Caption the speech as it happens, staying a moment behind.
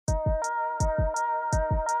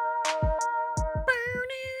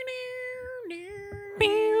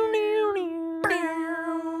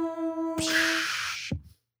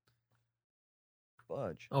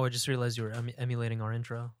Oh, I just realized you were emulating our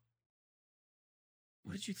intro.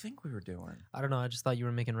 What did you think we were doing? I don't know. I just thought you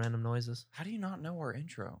were making random noises. How do you not know our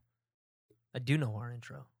intro? I do know our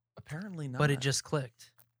intro, Apparently not. but it just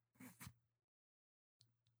clicked.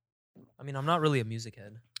 I mean, I'm not really a music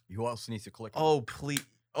head. Who else needs to click? Oh, please.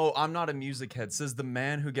 Oh, I'm not a music head. Says the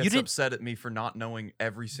man who gets didn't- upset at me for not knowing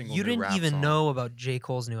every single You new didn't rap even song. know about J.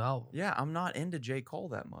 Cole's new album. Yeah, I'm not into J. Cole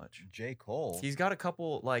that much. J. Cole. He's got a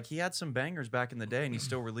couple, like, he had some bangers back in the day, and he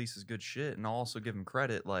still releases good shit. And I'll also give him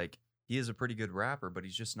credit. Like, he is a pretty good rapper, but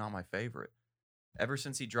he's just not my favorite. Ever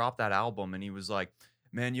since he dropped that album and he was like,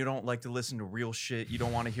 man, you don't like to listen to real shit. You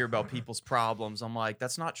don't want to hear about people's problems. I'm like,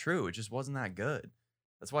 that's not true. It just wasn't that good.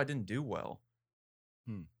 That's why I didn't do well.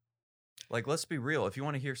 Like, let's be real. If you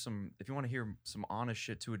want to hear some honest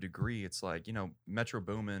shit to a degree, it's like, you know, Metro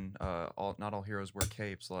Boomin, not all heroes wear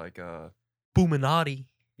capes. Like, Boominati.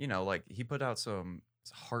 you know, like he put out some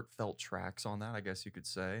heartfelt tracks on that, I guess you could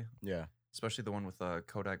say. Yeah. Especially the one with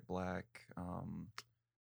Kodak Black,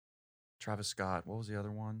 Travis Scott. What was the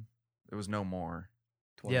other one? It was No More.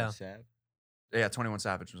 21 Sad. Yeah, 21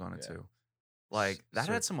 Savage was on it too. Like that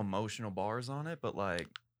So- had some emotional bars on it, but like,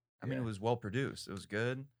 I mean, it was well produced. It was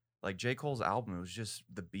good. Like J. Cole's album, it was just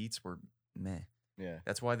the beats were meh. Yeah.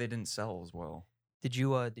 That's why they didn't sell as well. Did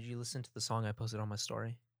you listen to the song I posted on my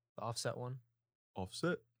story? The Offset one?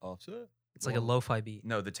 Offset? Offset? It's like a lo-fi beat.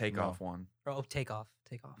 No, the Takeoff one. Oh, Take Off.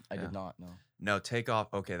 Take Off. I Yeah. did not know. No,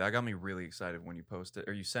 Takeoff. Okay, that got me really excited when you posted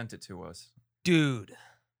or you sent it to us. Dude,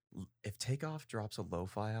 If Takeoff drops a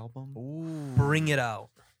lo-fi album, Ooh. bring it out.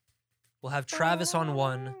 We'll have Travis on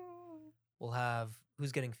one. We'll have,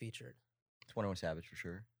 who's getting featured? 21 Savage for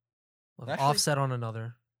sure. We'll have Actually- Offset on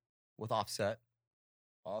another. With Offset.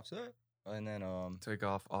 Offset? And then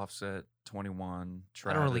Takeoff, Offset, 21,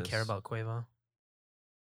 Travis. I don't really care about Quavo.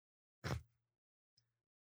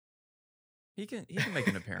 He can make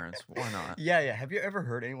an appearance. Why not? Yeah. Have you ever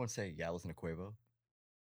heard anyone say, yeah, listen to Quavo?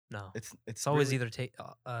 No. It's It's always really- either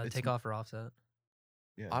Take Off or Offset.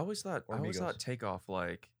 Yeah. I always thought Or Migos. Takeoff,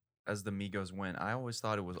 like as the Migos went, I always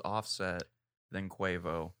thought it was Offset, then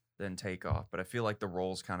Quavo, then Takeoff. But I feel like the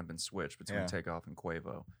roles kind of been switched between Yeah. Takeoff and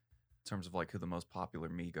Quavo in terms of like who the most popular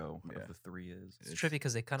Migo Yeah. of the three is. It's trippy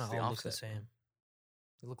because they kind of it's the all look the Offset. same.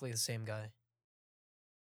 They look like the same guy.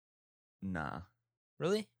 Nah.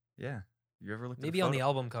 Really? Yeah. You ever looked at Maybe a on the photo?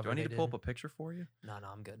 album cover. Do I need they to pull up did. a picture for you? No,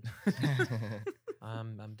 I'm good. I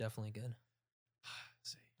I'm definitely good.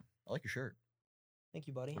 See. like your shirt. Thank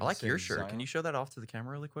you, buddy. I like Say your shirt. Can Zion. you show that off to the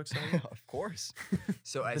camera really quick, Sally? Of course.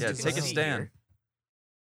 So as Yeah, you can take a see stand. here-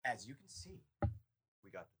 as you can see, we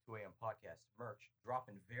got the 2 a.m. podcast merch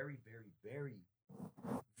dropping very, very, very,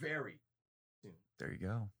 very soon. There you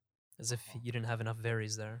go. As if you didn't have enough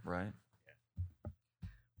varies there. Right.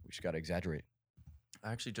 We just got to exaggerate.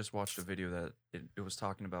 I actually just watched a video that it was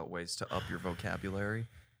talking about ways to up your vocabulary in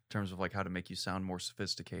terms of like how to make you sound more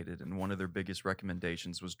sophisticated. And one of their biggest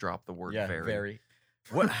recommendations was drop the word Yeah, very. very.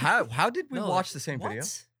 What? How did we No, watch the same video?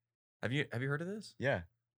 what? Have you heard of this? Yeah.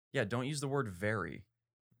 Yeah, don't use the word very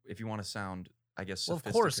if you want to sound, I guess, Well, of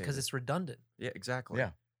sophisticated. course, because it's redundant. Yeah, exactly. Yeah.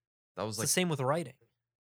 That was It's like, the same with writing.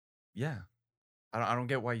 yeah. I don't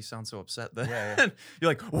get why you sound so upset then. Yeah. You're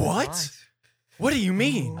like, what? What do you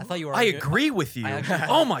mean? I thought you were. I argu- agree with you. I actually-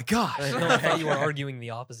 Oh my gosh. No, I thought you were arguing the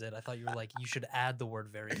opposite. I thought you were like, you should add the word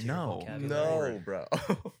very to No. your vocabulary. No, bro.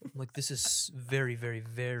 Like, this is very, very,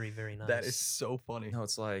 very, very nice. That is so funny. No,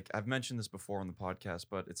 it's like I've mentioned this before on the podcast,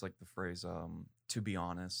 but it's like the phrase to be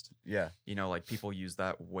honest. Yeah. You know, like people use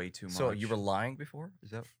that way too much. So you were lying before? Is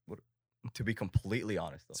that what? To be completely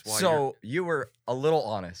honest, though. That's why So you were a little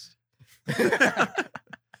honest.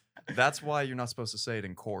 That's why you're not supposed to say it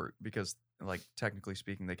in court because, like, technically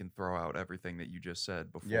speaking, they can throw out everything that you just said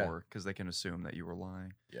Yeah. before because they can assume that you were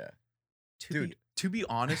lying. Yeah. To be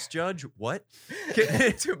honest, Judge, what?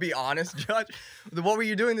 To be honest, Judge, what were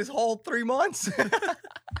you doing this whole 3 months?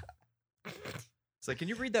 It's like, can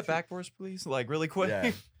you read that back for us, please? Like, really quick.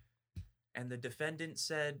 Yeah. And the defendant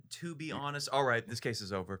said, to be honest. All right, this case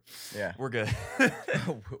is over. Yeah. We're good.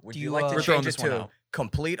 Would Do you you, like to We're throwing change it this one to out.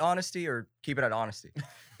 complete honesty or keep it at honesty?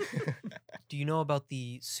 Do you know about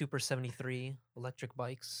the Super 73 electric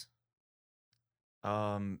bikes?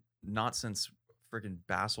 Not since friggin'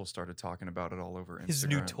 Basil started talking about it all over Instagram. His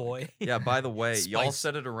new toy. Yeah, by the way, y'all Spice.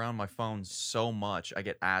 set it around my phone so much, I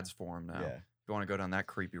get ads for him now. Yeah. If you want to go down that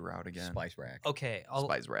creepy route again. Spice rack. Okay,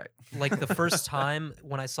 Spice rack. like the first time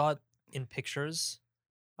when I saw it in pictures,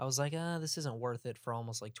 I was like, this isn't worth it for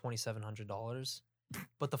almost like $2,700.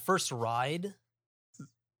 But the first ride,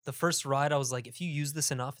 I was like, if you use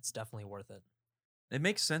this enough, it's definitely worth it. It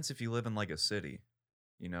makes sense if you live in like a city.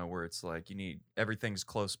 you know, where it's like everything's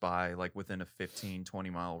close by, like within a 15,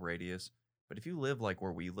 20-mile radius. But if you live like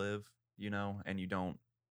where we live, you know, and you don't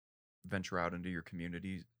venture out into your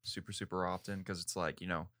community super, super often, because it's like, you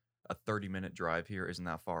know, a 30-minute drive here isn't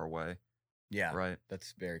that far away, Yeah, right?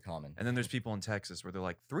 that's very common. And then there's people in Texas where they're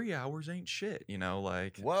like, 3 hours ain't shit, you know,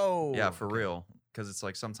 like, Whoa. yeah, for okay. real. Because it's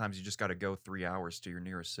like sometimes you just got to go 3 hours to your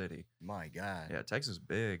nearest city. My God. Yeah, Texas is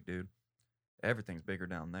big, dude. Everything's bigger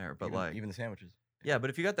down there. But Even the sandwiches. yeah, but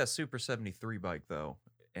if you got that Super 73 bike though,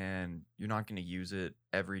 and you're not going to use it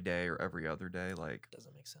every day or every other day, like,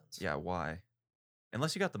 Doesn't make sense. yeah, why?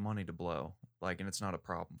 Unless you got the money to blow, like, and it's not a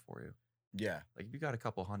problem for you. Yeah. Like, if you got a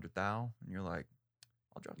couple $100,000 and you're like,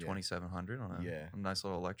 I'll drop Yeah. 2,700 on a nice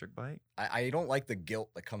little electric bike. I don't like the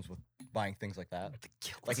guilt that comes with buying things like that. The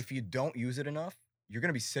guilt. Like, if you don't use it enough, you're going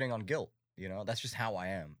to be sitting on guilt. You know, that's just how I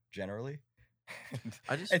am generally.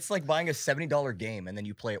 It's like buying a $70 game and then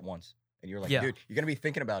you play it once. And you're like, Yeah. dude, you're going to be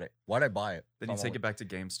thinking about it. Why'd I buy it? Then you take it back to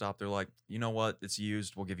GameStop. They're like, you know what? It's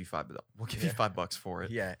used. We'll give you $5. We'll give you $5 for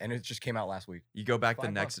it. Yeah, and it just came out last week. You go back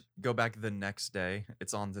 $5. Go back the next day.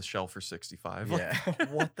 It's on the shelf for 65. Yeah.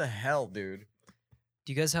 What the hell, dude?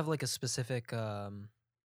 Do you guys have like a specific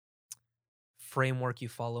framework you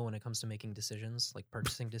follow when it comes to making decisions, like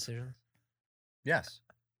purchasing decisions? Yes.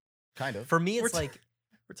 Kind of. For me, it's We're like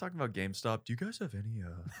We're talking about GameStop. Do you guys have any?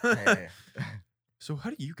 Hey, So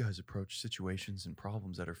how do you guys approach situations and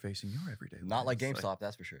problems that are facing your everyday life? not like It's GameStop,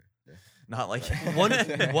 that's for sure. Yeah. Not like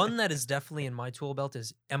one that is definitely in my tool belt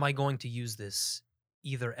is: am I going to use this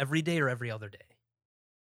either every day or every other day?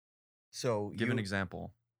 So Give an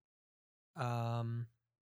example.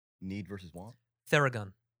 Need versus want.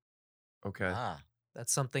 Theragun. Okay.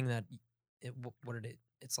 That's something that what did it?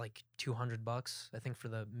 It's like $200, I think, for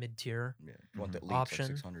the mid tier. Yeah. You want that Mhm. leaks like Option.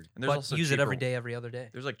 600. And there's But also use it every cheaper- day, every other day.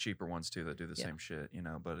 There's like cheaper ones too that do the Yeah. same shit, you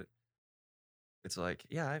know. But it's like,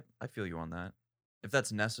 yeah, I feel you on that. If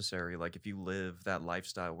that's necessary, like if you live that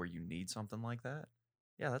lifestyle where you need something like that,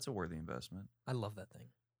 yeah, that's a worthy investment. I love that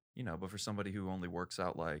thing. You know, but for somebody who only works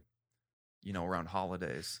out like, you know, around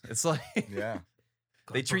holidays, it's like Yeah.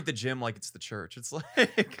 they treat the gym like it's the church. It's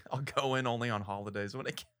like I'll go in only on holidays when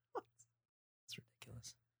it counts. It's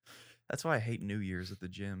ridiculous. That's why I hate New Year's at the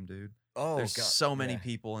gym, dude. Oh, There's God. so many yeah.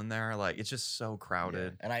 people in there. Like it's just so Yeah.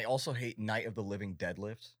 crowded. And I also hate Night of the Living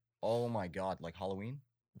Deadlifts. Oh my God. Like Halloween.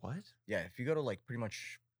 What? Yeah. If you go to like pretty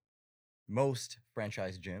much most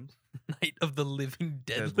franchise gyms, Night of the Living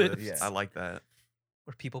Deadlifts. Deadlift. Yeah. I like that.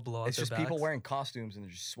 Where people blow out it's their just people backs. wearing costumes and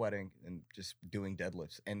they're just sweating and just doing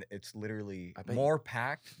deadlifts. And it's literally I bet more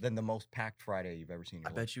packed than the most packed Friday you've ever seen in I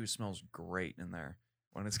your life. bet you it smells great in there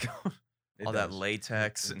when it's going It all that does.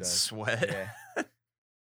 latex It and does. sweat. Yeah.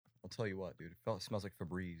 I'll tell you what, dude. It smells like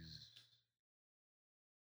Febreze.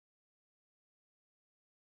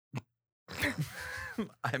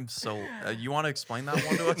 I'm so. You want to explain that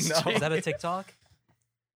one to us? No. Jake? Is that a TikTok?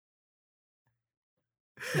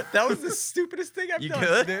 That was the stupidest thing I've You done.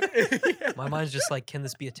 good? Dude. Yeah. My mind's just like, can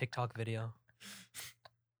this be a TikTok video?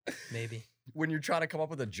 Maybe. When you're trying to come up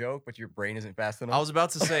with a joke, but your brain isn't fast enough. I was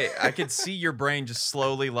about to say I could see your brain just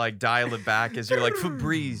slowly like dial it back as you're like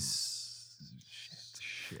Febreze.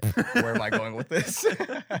 Shit. Where am I going with this?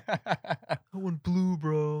 I want blue,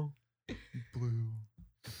 bro. Blue.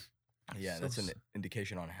 Yeah, So that's an s-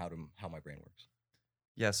 indication on how my brain works.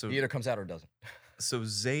 Yeah. So It either comes out or it doesn't.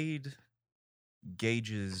 Zaid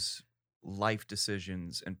gauges life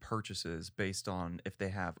decisions and purchases based on if they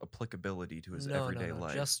have applicability to his everyday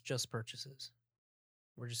life. Just purchases.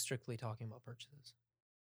 We're just strictly talking about purchases.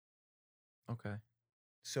 Okay.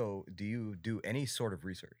 So, do you do any sort of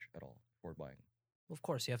research at all before buying? Of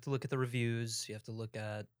course, you have to look at the reviews. You have to look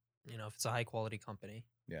at, if it's a high quality company.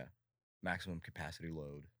 Yeah, maximum capacity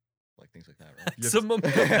load, like things like that, right? Maximum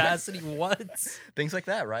capacity. What? Things like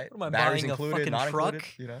that, right? What am I Batteries buying, a included, fucking not included.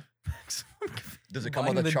 truck? You know, does I'm it come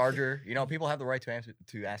buying with a the- charger? You know, people have the right to ask these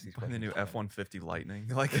Buying questions. the new F-150 Lightning,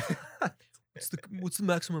 like What's the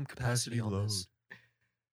maximum capacity on this?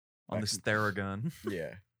 on this Theragun.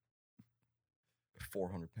 Yeah,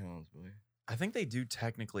 400 pounds, boy. I think they do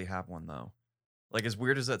technically have one though. Like as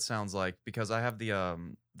weird as that sounds, like because I have the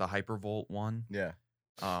Hypervolt one. Yeah,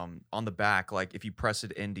 On the back, like if you press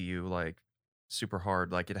it into you like super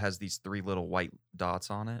hard, like it has these 3 little white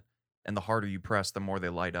dots on it, and the harder you press, the more they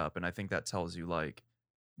light up, and I think that tells you like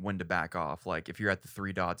when to back off. Like if you're at the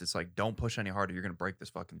 3 dots, it's like don't push any harder, you're gonna break this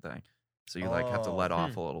fucking thing. So you like have to Oh. let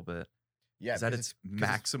off a little bit. yeah. Is that because its 'cause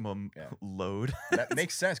maximum yeah. load? that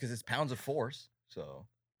makes sense because it's pounds of force. So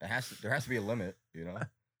there has to be a limit, you know.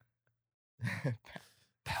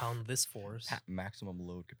 Pound this force. Maximum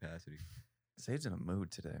load capacity. Zaid's in a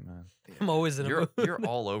mood today, man. I'm always in a mood. You're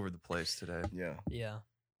all over the place today. Yeah. Yeah.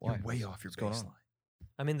 Why? You're way off your What's going on? baseline.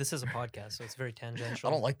 I mean, this is a podcast, so it's very tangential.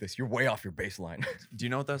 I don't like this. You're way off your baseline. Do you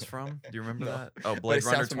know what that's from? Do you remember No. that? Oh, But Blade it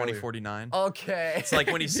Runner sounds familiar. 2049. Okay. It's like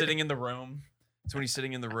when he's sitting in the room. It's when he's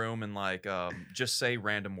sitting in the room and like, just say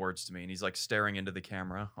random words to me, and he's like staring into the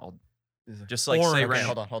camera. I'll just like say Orange. Okay,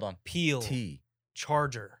 random. hold on. Peel. Tea.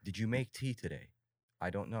 Charger. Did you make tea today? I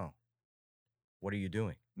don't know. What are you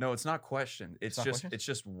doing? No, it's not question. It's not just questions? it's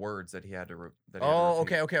just words that he had to. That he had to Oh,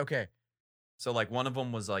 repeat. okay. So like one of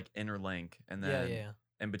them was like interlink, and then Yeah.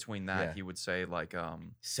 in between that Yeah. he would say like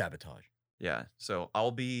Sabotage. yeah. So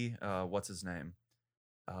I'll be what's his name?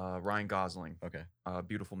 Ryan Gosling. Okay.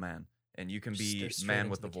 Beautiful man, and you can Just be stare straight man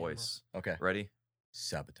into with the the camera. voice. Okay. Ready?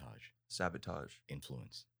 Sabotage. Sabotage,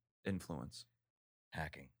 Influence. influence,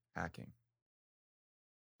 Hacking. hacking,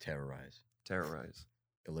 Terrorize. terrorize,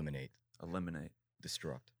 Eliminate. eliminate,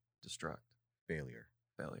 Destruct. destruct, Failure.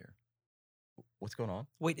 failure. What's going on?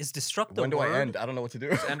 Wait, is destruct the When do word? I end? I don't know what to do.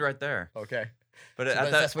 Just end right there. Okay. But So at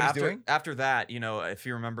that, that's what he's after, doing? after that, you know, if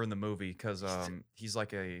you remember in the movie, because he's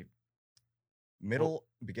like a Middle,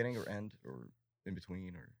 beginning, or end, or in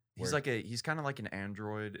between, or he's kind of like an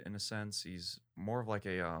android in a sense. He's more of like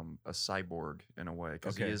a cyborg in a way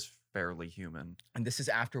because Okay. he is fairly human. And this is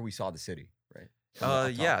after we saw the city, right? From the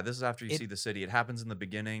up Yeah, top. this is after you see the city. It happens in the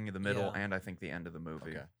beginning, the middle, Yeah. and I think the end of the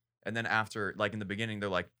movie. Okay. And then after, like in the beginning, they're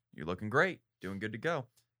like, "You're looking great, doing good to go."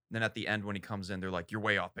 And then at the end, when he comes in, they're like, "You're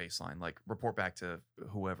way off baseline. Like, report back to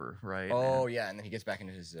whoever, right?" Oh And- yeah, and then he gets back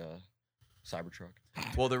into his Cybertruck.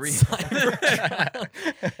 well, the reason,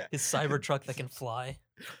 His Cybertruck that can fly.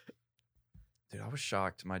 dude, I was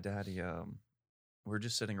shocked. My daddy, we were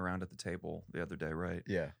just sitting around at the table the other day, right?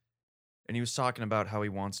 Yeah. And he was talking about how he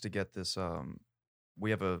wants to get this. We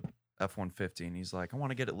have a F-150, and he's like, "I want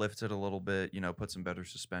to get it lifted a little bit, you know, put some better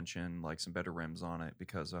suspension, like some better rims on it,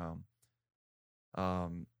 because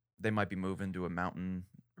they might be moving to a mountain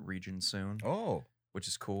region soon, Oh, which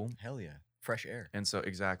is cool." hell yeah. Fresh air. And so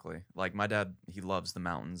exactly, like my dad, he loves the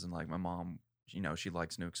mountains, and like my mom, you know, she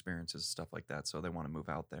likes new experiences, stuff like that. So they want to move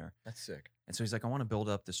out there. That's sick. And so he's like, "I want to build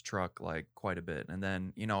up this truck like quite a bit." And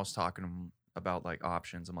then, you know, I was talking to him about like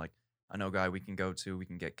options. I'm like, "I know a guy we can go to. We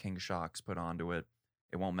can get King shocks put onto it.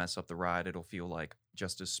 It won't mess up the ride. It'll feel like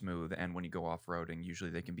just as smooth. And when you go off roading, usually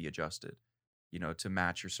they can be adjusted, you know, to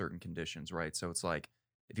match your certain conditions, right? So it's like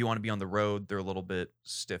if you want to be on the road, they're a little bit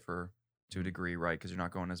stiffer to a degree, right? Because you're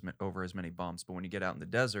not going over as many bumps. But when you get out in the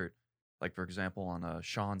desert, like for example on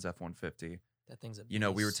Sean's F-150, That thing's a you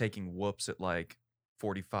know, we were beast. taking whoops at like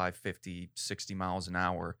 45, 50, 60 miles an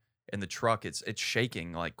hour. And the truck, it's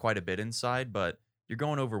shaking like quite a bit inside, but you're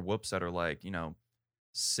going over whoops that are like, you know,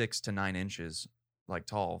 6 to 9 inches like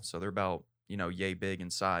tall. So they're about, you know, yay big in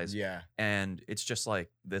size. Yeah. And it's just like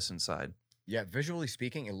this inside. Yeah, visually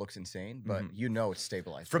speaking, it looks insane, but Mhm. you know it's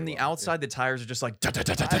stabilized. From pretty the well. Yeah. outside, the tires are just like da, da,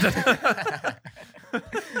 da, da, da, da.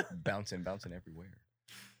 bouncing everywhere.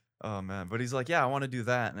 Oh man, but he's like, "Yeah, I want to do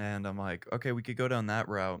that." And I'm like, "Okay, we could go down that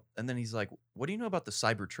route." And then he's like, "What do you know about the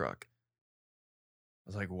Cybertruck?" I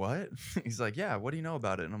was like, "What?" He's like, "Yeah, what do you know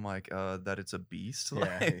about it?" And I'm like, that it's a beast." Yeah.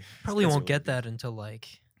 Like, Probably It's won't really get good. that until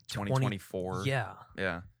like 2024. Yeah.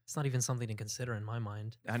 Yeah. It's not even something to consider in my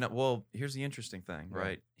mind. I know. Well, here's the interesting thing, Right.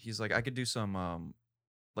 right? He's like, I could do some,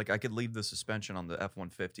 like I could leave the suspension on the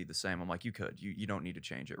F-150 the same. I'm like, you could. You don't need to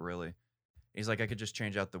change it really. He's like, I could just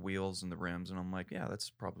change out the wheels and the rims, and I'm like, yeah, that's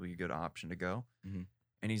probably a good option to go. Mhm.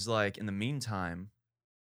 And he's like, in the meantime,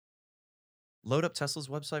 load up Tesla's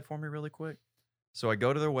website for me really quick. So I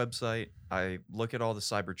go to their website. I look at all the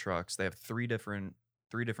Cybertrucks. They have three different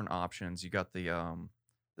options. You got the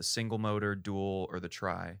single motor, dual, or the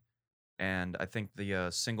tri. And I think the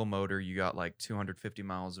single motor, you got like 250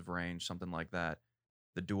 miles of range, something like that.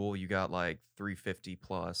 The dual, you got like 350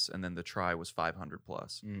 plus, and then the tri was 500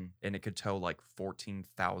 plus, Mm. and it could tow like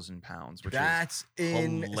 14,000 pounds, which That's is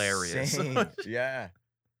hilarious. insane. Yeah.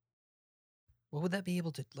 What would that be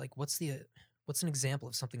able to like? What's an example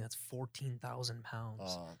of something that's 14,000 pounds?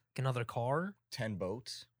 Like another car? 10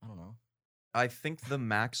 boats. I don't know. I think the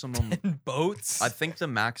maximum. 10 boats? I think the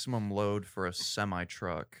maximum load for a semi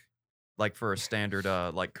truck, like for a standard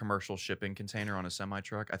like commercial shipping container on a semi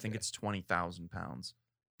truck, I think Yeah. it's 20,000 pounds.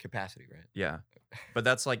 Capacity, right? Yeah, but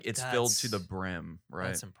that's like it's filled to the That's- brim, right?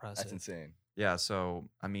 That's impressive. That's insane. Yeah, so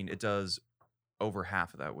I mean, it does over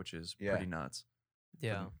half of that, which is Yeah. pretty nuts.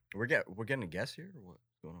 Yeah. We're getting a guess here, or what's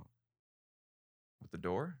going on? With the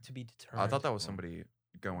door, To be determined. I thought that was Oh. somebody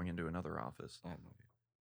going into another office. I have no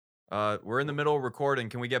idea. We're in the middle of recording.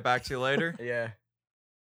 Can we get back to you later? Yeah.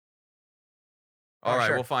 All Oh, right,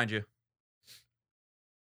 sure. we'll find you.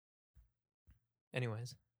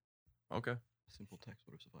 Anyways. Okay. Simple text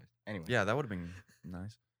would have sufficed. Anyway. Yeah, that would have been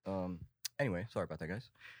nice. Anyway, sorry about that, guys.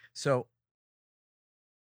 So,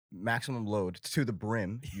 maximum load to the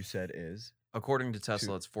brim, you said, is According to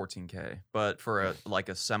Tesla, it's 14K, but for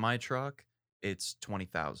a semi truck, it's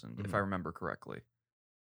 20,000 if I remember correctly.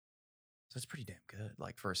 So it's pretty damn good,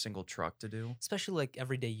 like for a single truck to do. Especially like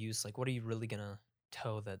everyday use. Like, what are you really gonna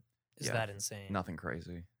tow that is that insane? Nothing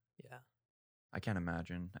crazy. Yeah. I can't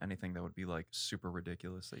imagine anything that would be like super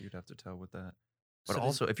ridiculous that you'd have to tow with that. But So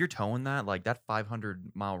also, if you're towing that, like that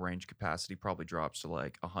 500-mile range capacity probably drops to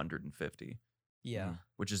like 150. Yeah.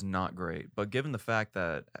 Which is not great. But given the fact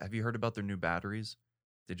that, have you heard about their new batteries?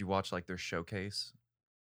 Did you watch like their showcase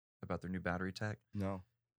about their new battery tech? no.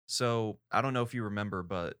 So I don't know if you remember,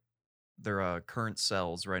 but their current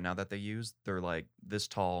cells right now that they use, they're like this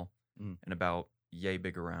tall and about yay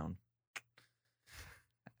big around.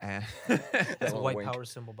 And That's a Little white wink. power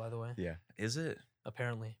symbol, by the way. Yeah. is it?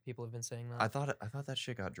 Apparently, people have been saying that. I thought that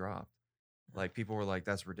shit got dropped. Like people were like,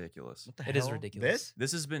 "That's ridiculous." What the It is hell? ridiculous.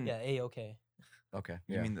 This has been. Yeah, A-okay. Okay.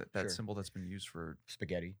 You yeah, mean that sure. symbol that's been used for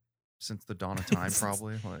Spaghetti. since the dawn of time,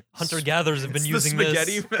 probably? Like Hunter-gatherers have been it's using the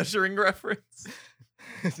spaghetti this. measuring reference.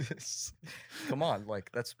 Come on,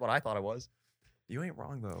 like that's what I thought it was. You ain't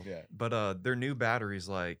wrong though. Yeah. But their new batteries,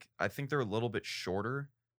 like I think they're a little bit shorter,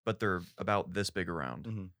 but they're about this big around.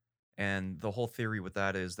 Mhm. And the whole theory with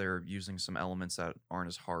that is they're using some elements that aren't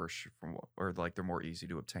as harsh or like they're more easy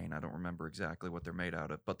to obtain. I don't remember exactly what they're made out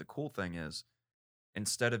of. But the cool thing is,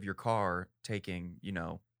 instead of your car taking,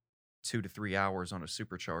 2 to 3 hours on a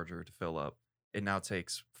supercharger to fill up, it now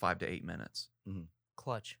takes 5 to 8 minutes,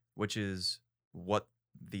 Clutch. which is what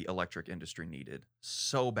the electric industry needed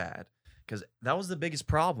so bad. Because that was the biggest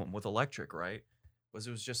problem with electric, right? Was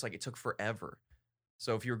it was just like it took forever.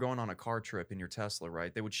 So if you were going on a car trip in your Tesla,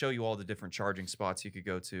 right, they would show you all the different charging spots you could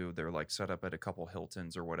go to. They're like set up at a couple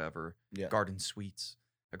Hiltons or whatever, Yeah. garden suites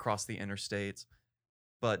across the interstates.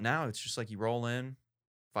 But now it's just like you roll in,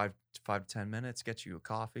 5 to 10 minutes, get you a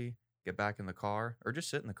coffee, get back in the car, or just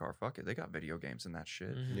sit in the car. Fuck it, they got video games and that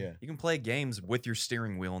shit. Mhm. Yeah. You can play games with your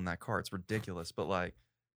steering wheel in that car. It's ridiculous. But like,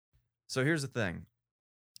 so here's the thing: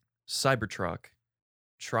 Cybertruck,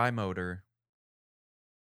 tri-motor.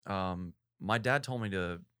 My dad told me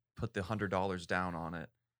to put the $100 down on it,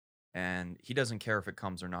 and he doesn't care if it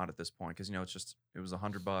comes or not at this point because it was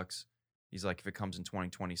 $100. He's like, if it comes in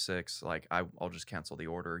 2026, like I'll just cancel the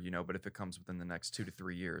order, But if it comes within the next 2 to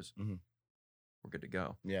 3 years, we're good to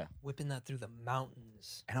go. Yeah. Whipping that through the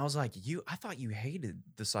mountains. And I was like, I thought you hated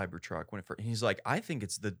the Cybertruck when it first. And he's like, I think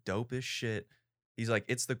it's the dopest shit. He's like,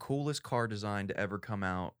 it's the coolest car design to ever come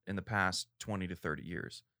out in the past 20 to 30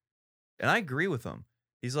 years. And I agree with him.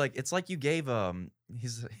 He's like, it's like you gave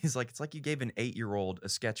he's like, it's like you gave an 8-year-old a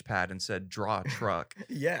sketch pad and said, draw a truck.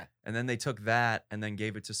 Yeah. And then they took that and then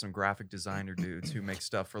gave it to some graphic designer dudes who make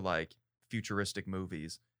stuff for like futuristic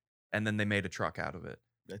movies. And then they made a truck out of it.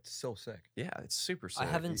 That's so sick. Yeah, it's super sick.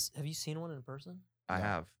 Have you seen one in person? I No.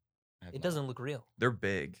 have. I have It not. doesn't look real. They're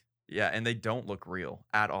big. Yeah, and they don't look real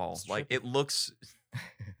at all. It's Like trippy. it looks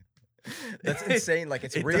That's insane. Like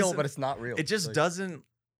it's It real, doesn't- but it's not real. it just Like, doesn't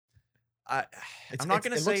I'm not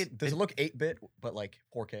going to say Does it look 8-bit, but like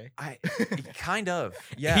 4K? kind of.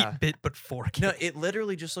 Yeah. 8-bit, but 4K. No, it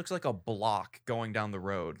literally just looks like a block going down the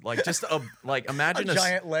road. Like just imagine a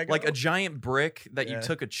giant Lego. like a giant brick that you Yeah.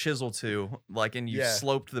 took a chisel to, like, and you Yeah.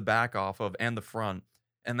 sloped the back off of and the front,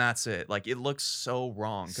 and that's it. Like it looks so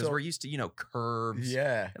wrong because So- we're used to curves.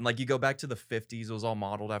 Yeah. And like you go back to the 50s, it was all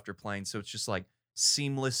modeled after planes, so it's just like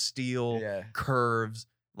seamless steel Yeah. curves.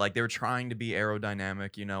 Like they were trying to be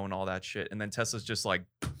aerodynamic, and all that shit. And then Tesla's just like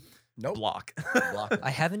Nope. block. Block. I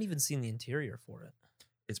haven't even seen the interior for it.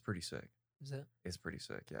 It's pretty sick. Is it? It's pretty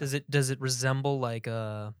sick. Yeah. Does it resemble like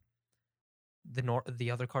the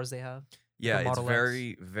other cars they have? Yeah, it's Model X?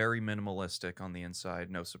 very, very minimalistic on the inside.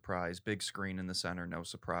 No surprise. Big screen in the center. No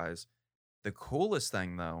surprise. The coolest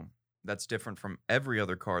thing, though, that's different from every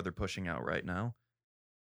other car they're pushing out right now,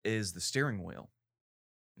 is the steering wheel.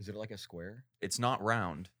 Is it like a square? It's not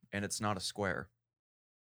round and it's not a square.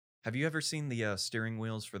 Have you ever seen the steering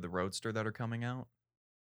wheels for the Roadster that are coming out?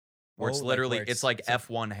 Where it's Oh, like literally, where it's like it's like-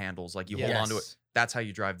 F1 handles. Like you hold onto it. Yes. That's how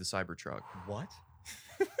you drive the Cybertruck. What?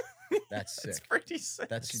 That's sick. It's pretty sick.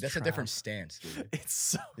 That's It's a different trash. stance, dude. It's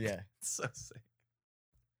so, Yeah. it's so sick.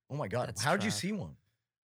 Oh my god. That's How did you trash. see one?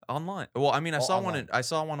 Online. Well, I mean, I Oh, saw online. I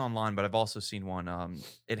saw one online, but I've also seen one.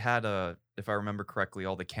 It had if I remember correctly,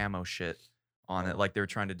 all the camo shit on it. Oh. Like they were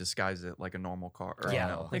trying to disguise it like a normal car. Or,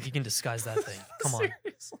 Yeah, Oh. like you can disguise that thing. Come on,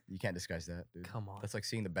 Seriously. You can't disguise that, dude. come on. That's like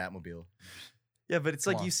seeing the Batmobile. Yeah, but it's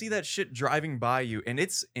Come like you on. see that shit driving by you, and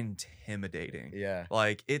it's intimidating. Yeah.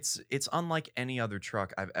 Like it's unlike any other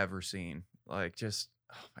truck I've ever seen. Like just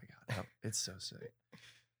oh my god, it's so sick.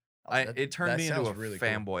 It turned that me into a sounds really cool.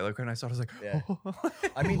 fanboy. Like when I saw it, I was like, Yeah.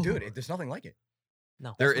 I mean, dude, there's nothing like it.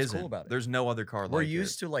 No. there That's what's isn't. cool about it. There's no other car We're like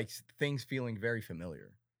used it. to like things feeling very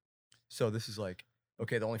familiar. So this is like,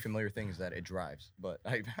 okay, the only familiar thing is that it drives. But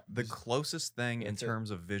The closest thing in That's it. terms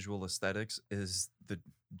of visual aesthetics is the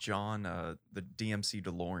DMC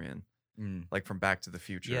DeLorean, like from Back to the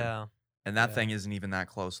Future. Yeah. And that Yeah. thing isn't even that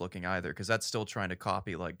close looking either, because that's still trying to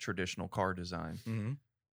copy like traditional car design.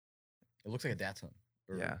 It looks like a Datsun.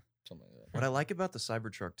 Or Yeah. something like that. What I like about the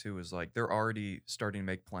Cybertruck too is like they're already starting to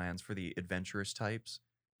make plans for the adventurous types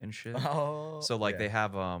and shit. Oh, So like yeah. they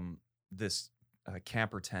have this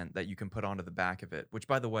camper tent that you can put onto the back of it. Which,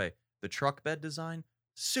 by the way, the truck bed design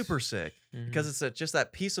super sick because it's just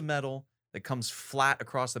that piece of metal that comes flat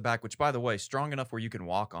across the back. Which, by the way, strong enough where you can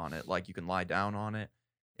walk on it, like you can lie down on it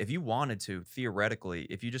if you wanted to. Theoretically,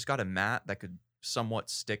 if you just got a mat that could somewhat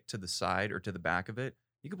stick to the side or to the back of it,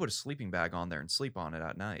 you could put a sleeping bag on there and sleep on it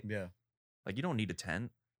at night. Yeah. Like you don't need a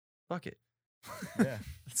tent. Fuck it. Yeah.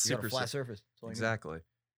 It's You got a flat sick. surface. That's all you need. Exactly.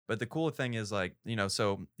 But the cool thing is like,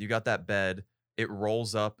 so you got that bed, it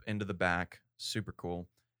rolls up into the back, super cool.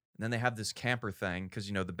 And then they have this camper thing because,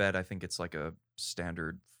 the bed, I think it's like a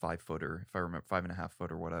standard 5-footer, if I remember, 5.5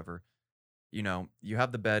 foot or whatever. You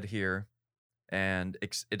have the bed here and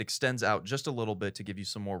it extends out just a little bit to give you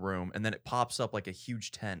some more room. And then it pops up like a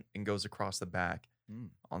huge tent and goes across the back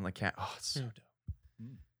on the camp. Oh, it's so dope.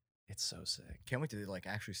 It's so sick. Can't wait to like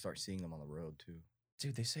actually start seeing them on the road too.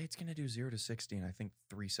 Dude, they say it's going to do 0 to 60 in, I think,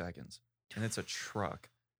 3 seconds. And it's a truck.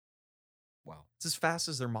 Wow. It's as fast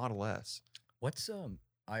as their Model S. What's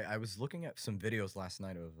I was looking at some videos last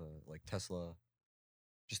night of like Tesla,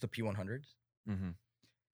 just the P100s,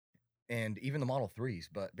 and even the Model 3s.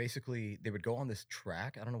 But basically, they would go on this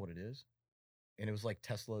track. I don't know what it is, and it was like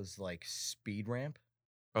Tesla's like speed ramp.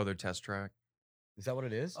 Oh, their test track. Is that what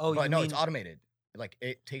it is? Oh, but you no, mean- it's automated. Like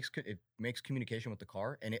it makes communication with the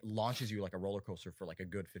car, and it launches you like a roller coaster for like a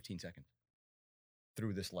good 15 seconds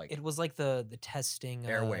through this like It was like the testing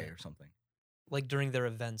airway or something. like during their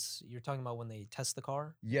events. You're talking about when they test the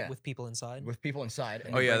car? Yeah. With people inside? With people inside.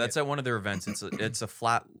 And Oh you yeah, bring that's it- at one of their events. It's a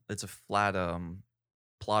flat plot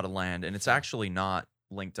of land, and it's actually not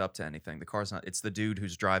linked up to anything. The car's not. It's the dude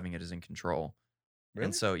who's driving it is in control. Really?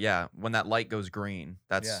 And so yeah, when that light goes green,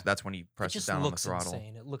 that's Yeah. when he It presses just down on the looks throttle.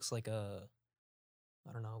 insane. It looks like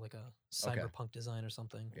I don't know, like a cyberpunk design or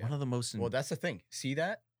something. Yeah. One of the most. Well, that's the thing. See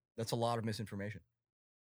that? That's a lot of misinformation.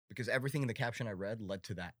 Because everything in the caption I read led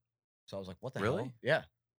to that. So I was like, what the Really? hell? Yeah.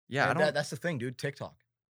 yeah, I And don't. that's the thing, dude. TikTok.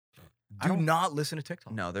 I Do don't- not listen to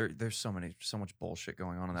TikTok. No, there's so much bullshit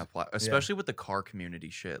going on in that plot, especially with the car community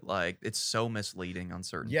shit. Like it's so misleading on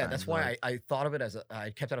certain. Yeah, things. that's why like, I thought of it as I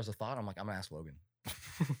kept it as a thought. I'm like, I'm gonna ask Logan.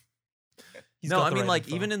 He's no, got I the mean right like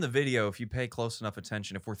info. even in the video, if you pay close enough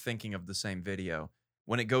attention, if we're thinking of the same video,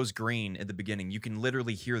 when it goes green at the beginning, you can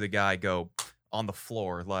literally hear the guy go on the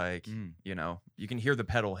floor, like you can hear the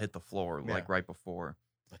pedal hit the floor like right before.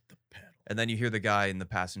 Let the pedal. And then you hear the guy in the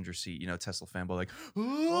passenger seat, Tesla fanboy, like,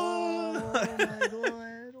 Oh my god.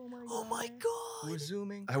 Oh my god. We're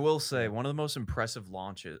zooming. I will say one of the most impressive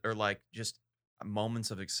launches or like just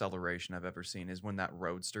moments of acceleration I've ever seen is when that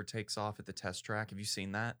Roadster takes off at the test track. Have you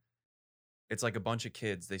seen that? It's like a bunch of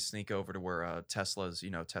kids. They sneak over to where Tesla's,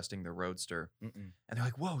 testing their Roadster. Mm-mm. And they're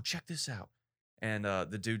like, whoa, check this out. And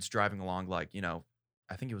the dude's driving along like,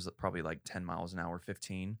 I think it was probably like 10 miles an hour,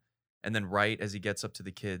 15. And then right as he gets up to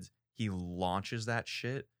the kids, he launches that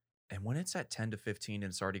shit. And when it's at 10 to 15 and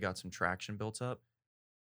it's already got some traction built up,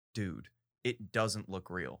 dude, it doesn't look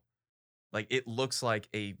real. Like it looks like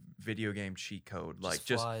a video game cheat code. Like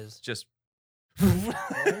flies. just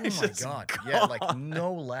Oh it's my just god. Yeah, like gone.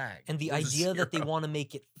 no lag. And the There's idea that they zero. want to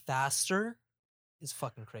make it faster is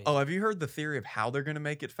fucking crazy. Oh, have you heard the theory of how they're gonna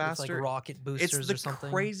make it With, faster? like rocket boosters It's the or something.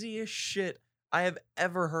 craziest shit I have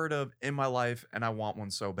ever heard of in my life, and I want one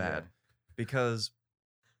so bad because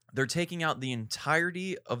they're taking out the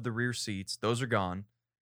entirety of the rear seats; those are gone,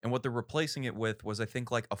 and what they're replacing it with was, I think,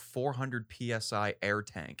 like a 400 psi air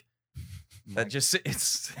tank. That just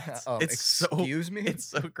it's so excuse me? it's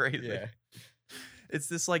so crazy. Yeah. It's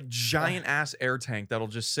this like giant ass air tank that'll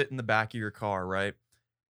just sit in the back of your car, right?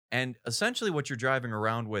 And essentially what you're driving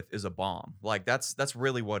around with is a bomb. Like that's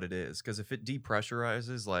really what it is. Because if it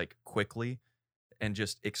depressurizes like quickly and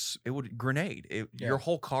just it would grenade. Your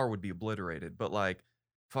whole car would be obliterated. But like,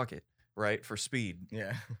 fuck it, right? For speed.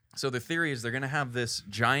 Yeah. So the theory is they're gonna have this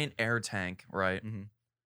giant air tank, right? Mhm.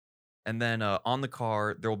 And then on the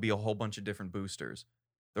car there will be a whole bunch of different boosters.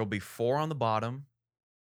 There will be 4 on the bottom,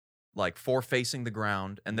 like 4 facing the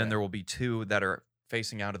ground, and then Yeah. there will be 2 that are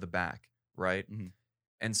facing out of the back, right? Mhm.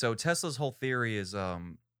 And so Tesla's whole theory is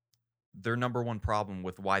their number one problem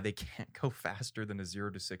with why they can't go faster than a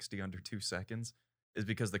 0 to 60 under 2 seconds is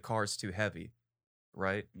because the car is too heavy,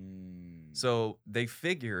 right? So they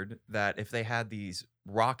figured that if they had these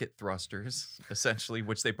rocket thrusters, essentially,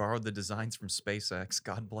 which they borrowed the designs from SpaceX,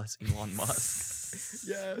 God bless Elon Musk.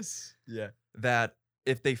 Yes. Yeah. That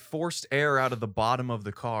if they forced air out of the bottom of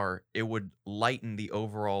the car, it would lighten the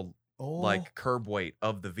overall like curb weight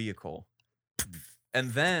of the vehicle.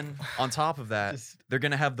 And then on top of that, they're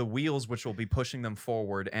going to have the wheels, which will be pushing them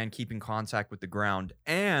forward and keeping contact with the ground.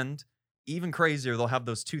 And even crazier, they'll have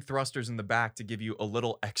those 2 thrusters in the back to give you a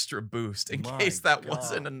little extra boost in case that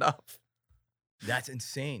wasn't enough. That's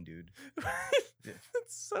insane, dude.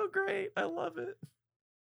 It's so great. I love it.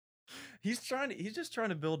 He's just trying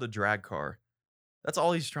to build a drag car. That's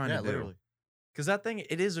all he's trying to do. Literally. Because that thing,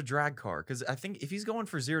 it is a drag car. Because I think if he's going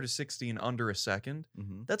for 0 to 60 in under a second,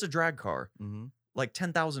 that's a drag car. Like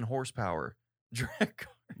 10,000 horsepower drag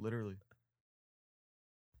car. Literally.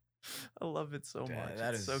 I love it so much.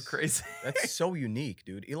 That is is so crazy. That's so unique,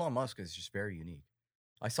 dude. Elon Musk is just very unique.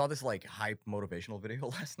 I saw this like hype motivational video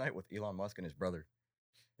last night with Elon Musk and his brother.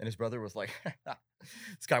 And his brother was like,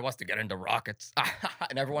 this guy wants to get into rockets.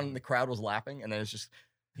 And everyone in the crowd was laughing. And then it's just,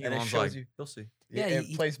 and it shows you. You'll see. Yeah,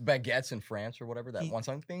 it plays baguettes in France or whatever, that one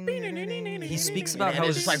song. He speaks about how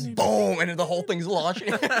it's just like boom, and the whole thing's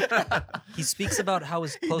launching. He speaks about how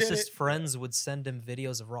his closest friends would send him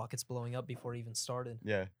videos of rockets blowing up before he even started.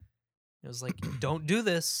 Yeah. It was like, don't do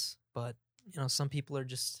this, but some people are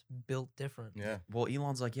just built different. Yeah. Well,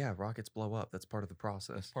 Elon's like, yeah, rockets blow up. That's part of the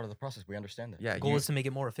process. That's part of the process. We understand that. Yeah. The goal is to make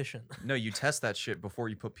it more efficient. No, you test that shit before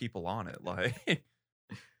you put people on it.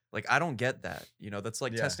 Like, I don't get that. That's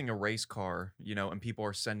like testing a race car, and people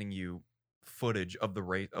are sending you footage of the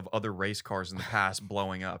race of other race cars in the past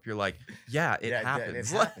blowing up. You're like, yeah, it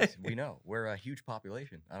happens. It happens. We know. We're a huge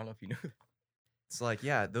population. I don't know if you knew that. It's like,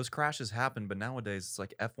 yeah, those crashes happen, but nowadays it's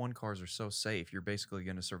like F1 cars are so safe. You're basically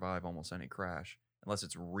going to survive almost any crash, unless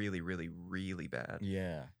it's really, really, really bad.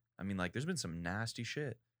 Yeah. I mean, like, there's been some nasty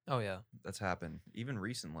shit. Oh, yeah. That's happened. Even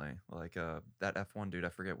recently. Like, that F1 dude, I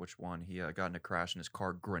forget which one, he got in a crash and his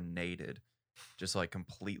car grenaded. Just, like,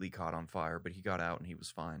 completely caught on fire, but he got out and he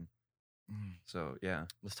was fine. So, yeah.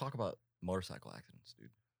 Let's talk about motorcycle accidents, dude.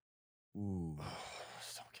 Ooh.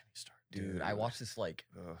 Don't get me started. Dude, I watched this,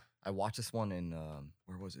 I watched this one in,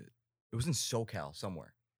 where was it? It was in SoCal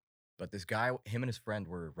somewhere. But this guy, him and his friend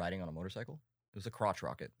were riding on a motorcycle. It was a crotch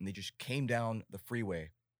rocket. And they just came down the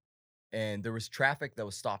freeway. And there was traffic that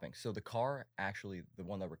was stopping. So the car, actually, the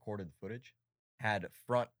one that recorded the footage, had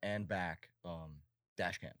front and back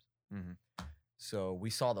dash cams. So we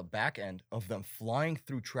saw the back end of them flying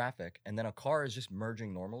through traffic. And then a car is just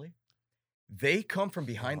merging normally. They come from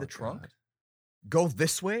behind the trunk, go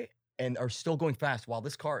this way, and are still going fast while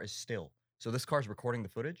this car is still. So this car is recording the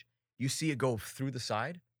footage. You see it go through the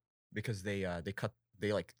side because they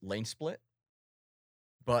like lane split.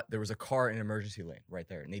 But there was a car in an emergency lane right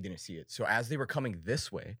there, and they didn't see it. So as they were coming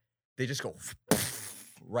this way, they just go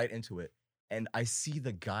right into it. And I see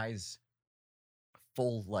the guy's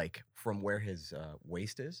full, like, from where his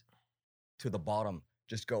waist is to the bottom,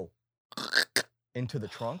 just go into the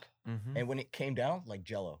trunk. And when it came down, like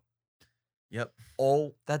Jello. Yep.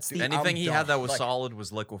 Oh, that's the anything he had that was solid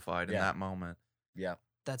was liquefied in that moment. Yeah.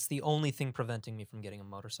 That's the only thing preventing me from getting a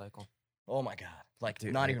motorcycle. Oh my God. Like,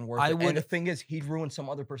 dude, not even worth it. And the thing is, he'd ruined some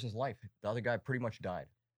other person's life. The other guy pretty much died.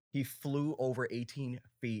 He flew over 18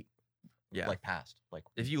 feet, like, past. Like,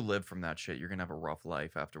 if you live from that shit, you're going to have a rough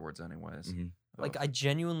life afterwards anyways. Like, I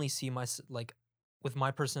genuinely see with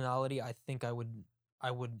my personality, I think I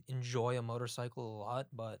would enjoy a motorcycle a lot,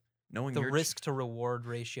 but knowing the risk to reward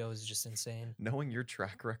ratio is just insane. Knowing your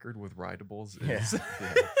track record with rideables is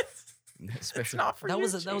especially not for that you,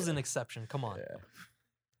 was an exception. Come on. Yeah.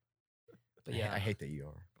 But yeah, I hate that you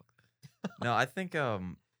are. No, I think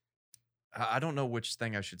I don't know which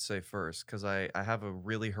thing I should say first because I have a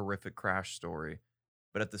really horrific crash story,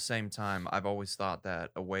 but at the same time, I've always thought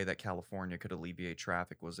that a way that California could alleviate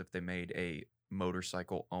traffic was if they made a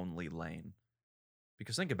motorcycle only lane.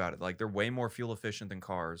 Because think about it, like, they're way more fuel efficient than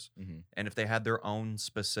cars, and if they had their own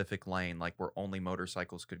specific lane, like where only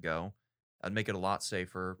motorcycles could go, that'd make it a lot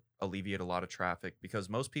safer, alleviate a lot of traffic, because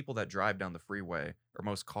most people that drive down the freeway, or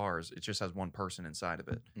most cars, it just has one person inside of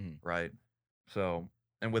it, right? So,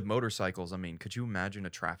 and with motorcycles, I mean, could you imagine a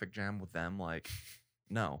traffic jam with them? Like,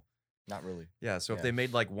 no. Not really. Yeah, so if they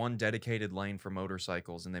made like one dedicated lane for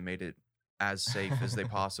motorcycles and they made it as safe as they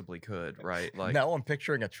possibly could, right? Like, now I'm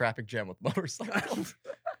picturing a traffic jam with motorcycles.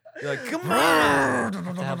 You're like, come on.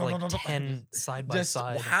 To have like 10 side by Just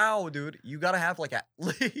side. how, dude? You gotta have like at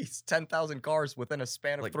least 10,000 cars within a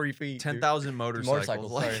span of Like 3 feet. dude. 10,000 motorcycles,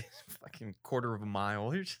 Motorcycles, like sorry. fucking quarter of a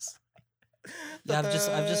mile. You're just Yeah, I've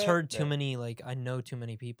just heard too Yeah. many, like, I know too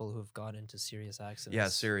many people who've got into serious accidents. yeah,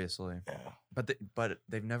 seriously. Yeah. But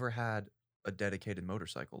they've never had a dedicated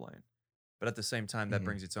motorcycle lane. But at the same time, that Mhm.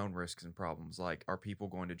 brings its own risks and problems. Like, are people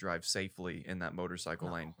going to drive safely in that motorcycle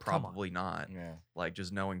No, lane? come on. Probably not. Yeah. Like,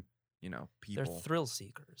 just knowing, They're people. thrill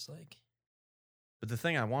seekers. Like, But the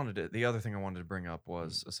other thing I wanted to bring up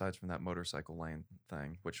was, aside from that motorcycle lane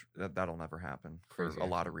thing, which that'll never happen for Crazy a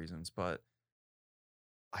lot accident. of reasons, but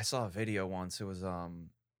I saw a video once. It was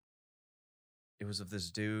of this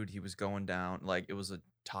dude. He was going down, like, it was a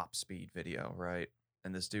top speed video, right?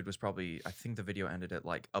 And this dude was probably, I think the video ended at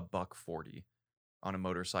like $140 on a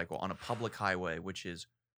motorcycle on a public highway, which is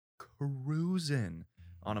cruising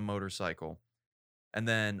on a motorcycle. And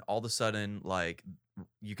then all of a sudden, like,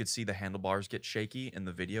 you could see the handlebars get shaky and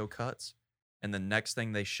the video cuts. And the next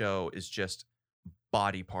thing they show is just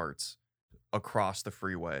body parts across the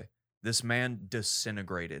freeway. This man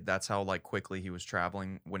disintegrated. That's how, like, quickly he was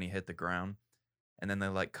traveling when he hit the ground. And then they,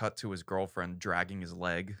 like, cut to his girlfriend dragging his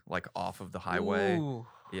leg, like, off of the highway. ooh.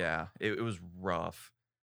 Yeah, it was rough.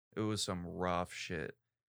 It was some rough shit.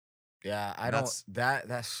 Yeah, I That's- don't.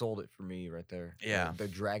 That sold it for me right there. Yeah. The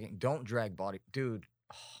dragging. Don't drag body, dude.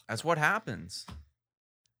 That's what happens.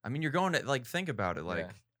 I mean, you're going to, like, think about it.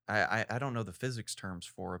 Like, I don't know the physics terms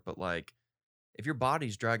for it, but, like, if your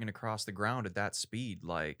body's dragging across the ground at that speed,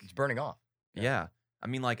 like, It's burning off. Yeah. yeah. I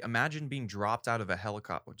mean, like, imagine being dropped out of a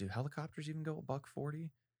helicopter. Do helicopters even go $140?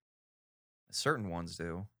 Certain ones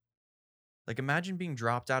do. Like, imagine being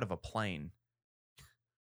dropped out of a plane.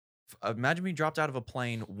 Imagine being dropped out of a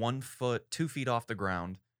plane 1 foot, 2 feet off the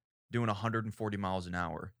ground, doing 140 miles an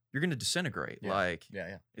hour. You're gonna disintegrate. Yeah. Like, Yeah,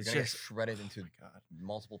 yeah. It's You're gonna just- get shredded into oh my God.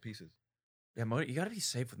 multiple pieces. Yeah, you gotta be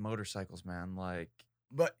safe with motorcycles, man. Like,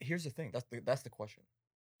 But here's the thing. That's the question.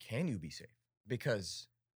 Can you be safe? Because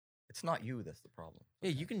it's not you that's the problem. yeah,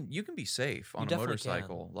 you sometimes. can be safe on a definitely can.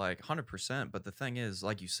 motorcycle, like 100%. But the thing is,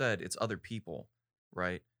 like you said, it's other people,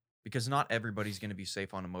 right? Because not everybody's gonna be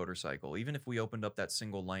safe on a motorcycle. Even if we opened up that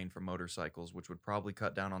single lane for motorcycles, which would probably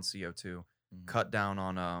cut down on CO2, Mhm. cut down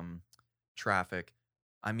on traffic.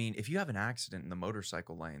 I mean, if you have an accident in the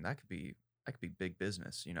motorcycle lane, that could be big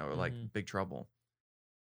business, like Mhm. big trouble.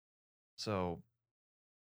 So,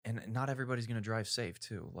 and not everybody's gonna drive safe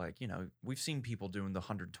too. Like, we've seen people doing the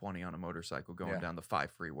 120 on a motorcycle going Yeah. down the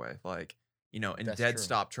 5 freeway, like, in That's dead true.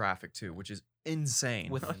 stop traffic too, which is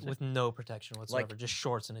insane. with no protection whatsoever, just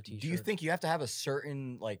shorts and a t-shirt. Do you think you have to have a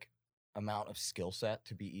certain like amount of skill set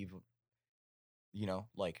to be even,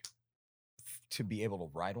 like to be able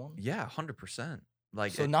to ride one? Yeah, 100%.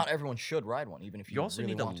 Like, So not everyone should ride one, even if you you also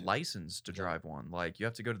really need a want to. license to Yeah. drive one. Like, you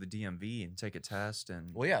have to go to the DMV and take a test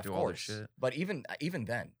and Well, yeah, of do all this course. shit. But even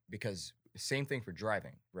then, because same thing for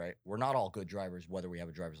driving, right? We're not all good drivers, whether we have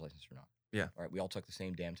a driver's license or not. Yeah. All right. We all took the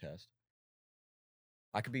same damn test.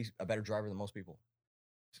 I could be a better driver than most people.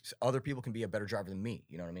 Other people can be a better driver than me.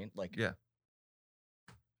 You know what I mean? Like, Yeah.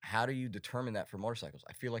 How do you determine that for motorcycles?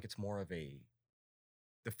 I feel like it's more of the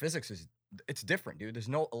physics it's different, dude. There's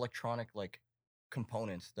no electronic like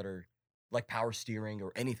components that are like power steering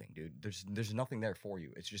or anything, dude. There's nothing there for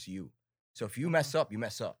you. It's just you. So if you mess up, you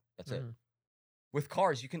mess up. That's it. Mhm. With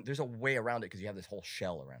cars, there's a way around it because you have this whole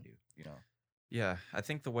shell around you. Yeah, I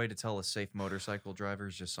think the way to tell a safe motorcycle driver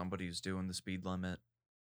is just somebody who's doing the speed limit,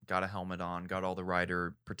 got a helmet on, got all the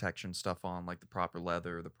rider protection stuff on, like the proper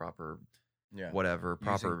leather, the proper Yeah. whatever, Using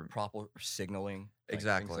proper. proper signaling. Like,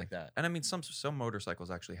 Exactly. Things like that. And I mean, some motorcycles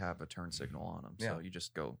actually have a turn signal on them, so Yeah. you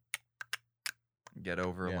just go get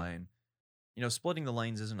over Yeah. a lane. Splitting the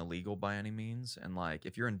lanes isn't illegal by any means, and like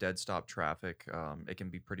if you're in dead stop traffic, it can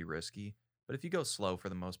be pretty risky. But if you go slow for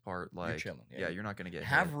the most part, like, chilling, yeah. yeah, you're not gonna get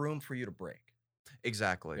Have hit. room for you to brake.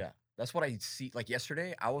 Exactly. Yeah. That's what I see. Like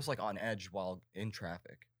yesterday, I was like on edge while in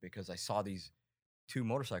traffic because I saw these two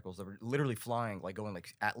motorcycles that were literally flying, like going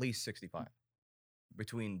like at least 65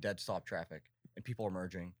 between dead stop traffic and people are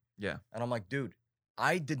merging. Yeah. And I'm like, dude,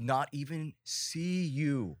 I did not even see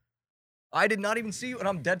you. I did not even see you, and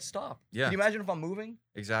I'm dead stop. Yeah. Can you imagine if I'm moving?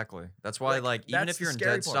 Exactly. That's why, Like, like, even that's if you're the in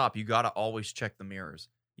scary dead part. stop, you gotta always check the mirrors.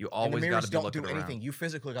 You And the always mirrors gotta be don't looking do around. anything. You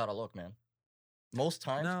physically gotta look, man. Most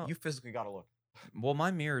times, No. you physically gotta look. Well, my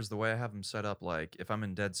mirrors, the way I have them set up, like if I'm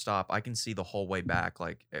in dead stop, I can see the whole way back,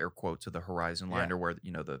 like air quote to the horizon line Yeah. or where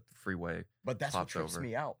the freeway. But that's what Pops trips over.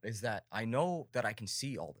 me out is that I know that I can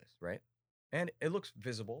see all this, right? And it looks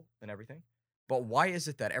visible and everything. But why is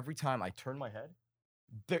it that every time I turn my head,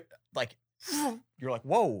 like you're like,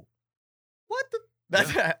 whoa, what the?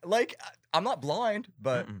 That's like I'm not blind,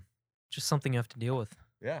 but Mm-mm. Just something you have to deal with.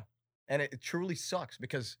 yeah, and it truly sucks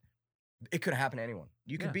because it could happen to anyone.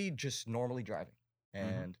 You could Yeah. be just normally driving, Mhm.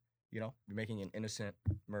 and you're making an innocent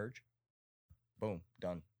merge. Boom,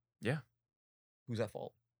 done. Yeah. Who's at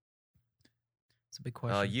fault? It's a big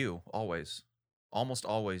question. You always, almost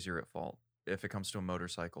always, you're at fault if it comes to a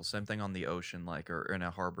motorcycle. Same thing on the ocean, like or in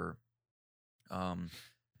a harbor.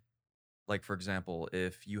 Like for example,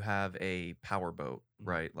 if you have a power boat, Mhm.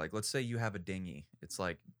 right? Like let's say you have a dinghy, it's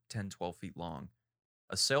like 10, 12 feet long.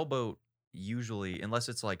 A sailboat usually, unless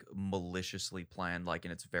it's like maliciously planned, like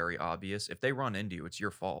and it's very obvious, if they run into you, it's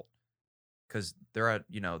your fault because they're at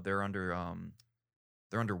they're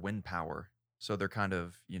under wind power, so they're kind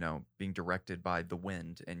of being directed by the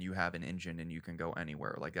wind, and you have an engine and you can go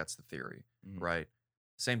anywhere. Like that's the theory, Mhm. right?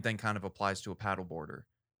 Same thing kind of applies to a paddleboarder,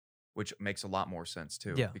 which makes a lot more sense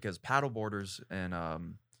too. Yeah. Because paddleboarders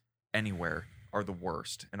in anywhere are the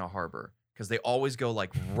worst in a harbor because they always go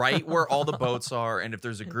like right where all the boats are, and if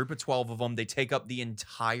there's a group of 12 of them, they take up the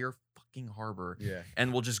entire fucking harbor Yeah.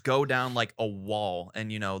 and will just go down like a wall.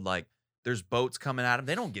 And like there's boats coming at them.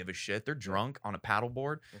 They don't give a shit. They're drunk on a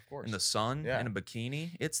paddleboard Of course. in the sun Yeah. in a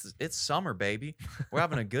bikini. It's summer, baby. We're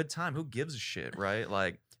having a good time. Who gives a shit, right?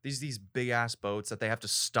 Like these big ass boats that they have to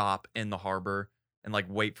stop in the harbor and like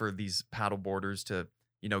wait for these paddleboarders to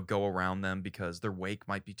go around them because their wake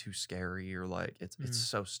might be too scary, or like it's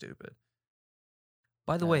so stupid.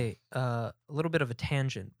 By the Yeah. way, a little bit of a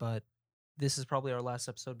tangent, but this is probably our last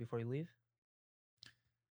episode before you leave.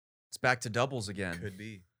 It's back to doubles again. Could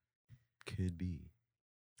be. Could be.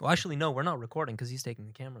 Well, actually, no, we're not recording because he's taking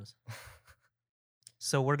the cameras.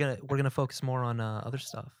 So we're gonna focus more on other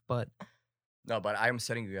stuff. But No, but I'm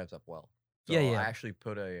setting you guys up well. So Yeah, yeah. I actually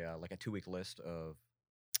put a 2-week list of.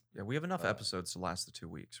 Yeah, we have enough Uh, episodes to last the 2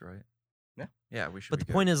 weeks, right? Yeah. Yeah, we should. but be the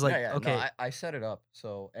good. point is like, yeah, okay, no, I set it up.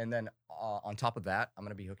 So and then on top of that, I'm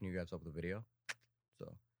gonna be hooking you guys up with a video. So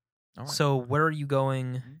All right. so where are you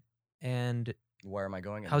going, Mhm. and where am I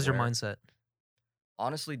going? And how's your where? mindset?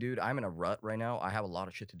 Honestly, dude, I'm in a rut right now. I have a lot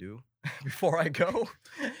of shit to do before I go,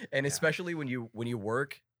 and Yeah. especially when you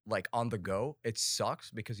work like on the go, it sucks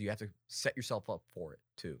because you have to set yourself up for it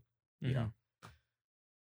too. You know.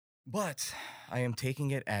 But I am taking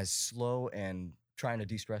it as slow and trying to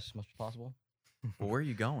de-stress as much as possible. Well, where are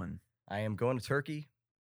you going? I am going to Turkey,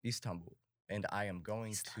 Istanbul, and I am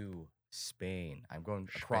going to Spain. I'm going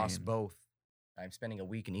across Spain. both. I'm spending a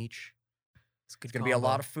week in each. It's a good It's going to be a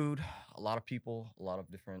lot combo. of food, a lot of people, a lot of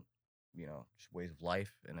different, just ways of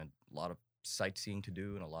life, and a lot of sightseeing to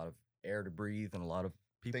do, and a lot of air to breathe, and a lot of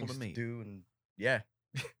People things to meet. do. And yeah,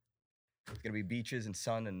 it's going to be beaches and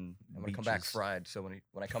sun, and I'm going to come back Beaches. fried. So when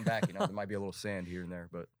I come back, there might be a little sand here and there,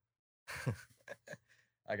 but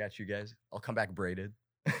I got you guys. I'll come back braided.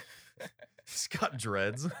 He's got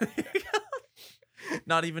dreads.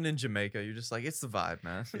 Not even in Jamaica. You're just like, it's the vibe,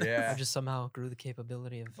 man. Yeah. I just somehow grew the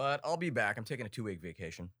capability of. But I'll be back. I'm taking a 2-week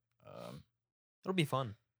vacation. It'll be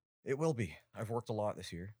fun. It will be. I've worked a lot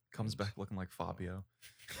this year. Comes back looking like Fabio.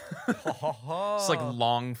 I'm It's like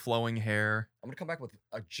long flowing hair, gonna come back with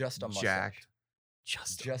just a mustache. jacked.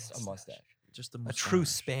 Just Just a mustache. Just a A true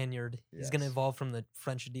mustache. Spaniard. He's gonna Yes. evolve from the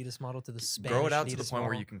French Adidas model to the Spanish Grow it out Adidas to the point model.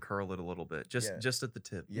 where you can curl it a little bit, just Yeah. just at the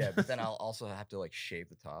tip. Yeah, but then I'll also have to like shave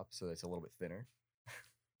the top so it's a little bit thinner.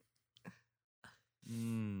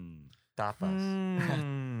 Tapas.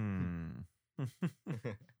 Mm.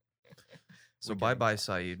 So We're bye getting bye, back.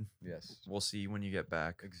 Saeed. Yes. We'll see you when you get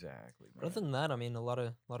back. Exactly. But other than that, I mean, a lot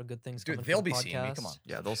of good things. Dude, coming they'll from the be seeing me. Come on. podcast.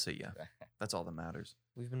 Yeah, they'll see you. That's all that matters.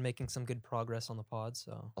 We've been making some good progress on the pod,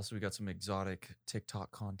 so Also, we got some exotic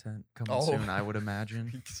TikTok content coming Oh. soon, I would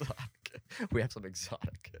imagine. Exotic. We have some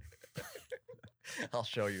exotic. I'll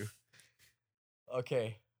show you.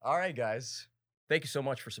 Okay. All right, guys. Thank you so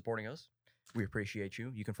much for supporting us. We appreciate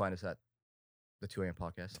you. You can find us at the 2 a.m.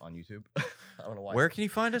 podcast on YouTube. I don't know why. Where can you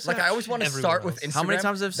find us? Like, at? I always want to Everywhere start with else. Instagram. How many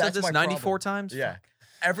times have I said That's this? my 94 problem. times? Yeah.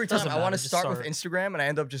 Every time Doesn't I want to matter, just start with start. Instagram and I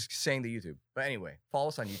end up just saying the YouTube. But anyway, follow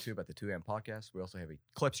us on YouTube at the 2 a.m. podcast. We also have a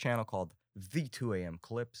clips channel called the 2 a.m.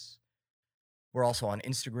 clips. We're also on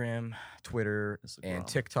Instagram, Twitter, and Instagram.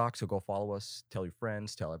 TikTok. So go follow us. Tell your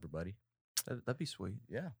friends. Tell everybody. That'd be sweet.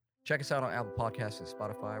 Yeah. Check us out on Apple Podcasts and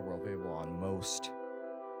Spotify. We're available on most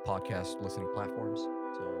podcast listening platforms.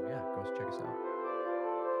 So yeah, go check us out.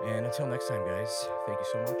 And until next time, guys, thank you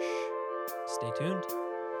so much. stay tuned.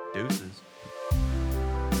 Deuces.